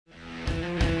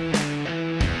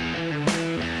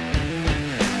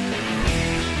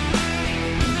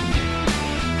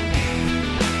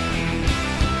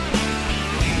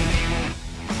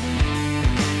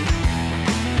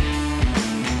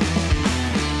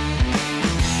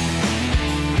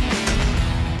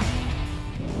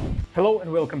Hello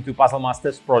and welcome to Puzzle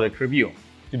Master's product review.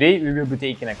 Today we will be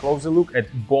taking a closer look at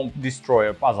Bomb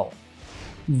Destroyer puzzle.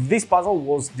 This puzzle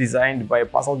was designed by a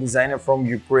puzzle designer from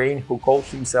Ukraine who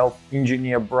calls himself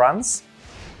Engineer Bruns.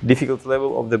 Difficulty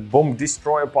level of the Bomb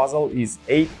Destroyer puzzle is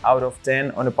 8 out of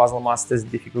 10 on a Puzzle Master's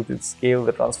difficulty scale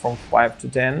that runs from 5 to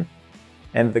 10.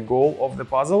 And the goal of the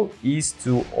puzzle is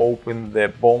to open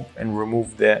the bomb and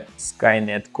remove the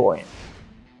skynet coin.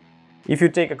 If you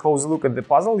take a close look at the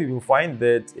puzzle, you will find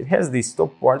that it has this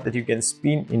top part that you can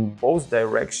spin in both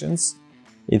directions.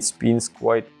 It spins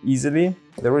quite easily.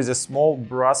 There is a small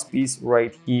brass piece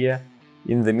right here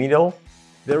in the middle.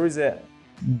 There is a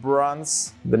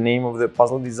Bruns, the name of the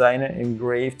puzzle designer,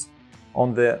 engraved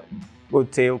on the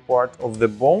tail part of the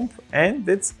bomb, and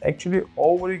that's actually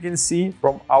all what you can see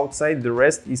from outside. The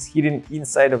rest is hidden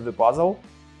inside of the puzzle.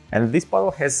 And this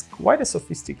puzzle has quite a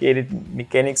sophisticated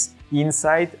mechanics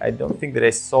inside. I don't think that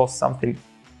I saw something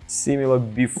similar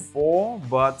before,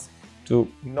 but to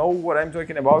know what I'm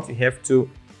talking about, you have to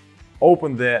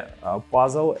open the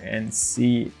puzzle and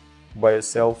see by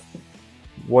yourself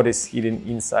what is hidden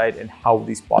inside and how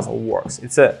this puzzle works.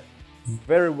 It's a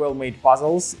very well made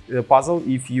puzzle.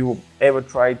 If you ever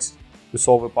tried to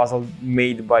solve a puzzle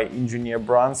made by Engineer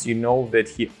Bruns, you know that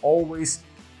he always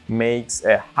makes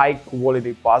high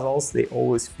quality puzzles. They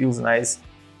always feel nice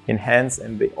in hands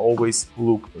and they always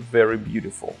look very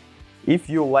beautiful. If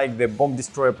you like the Bomb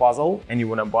Destroyer puzzle and you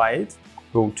want to buy it,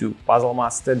 go to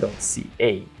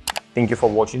puzzlemaster.ca. Thank you for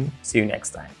watching. See you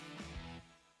next time.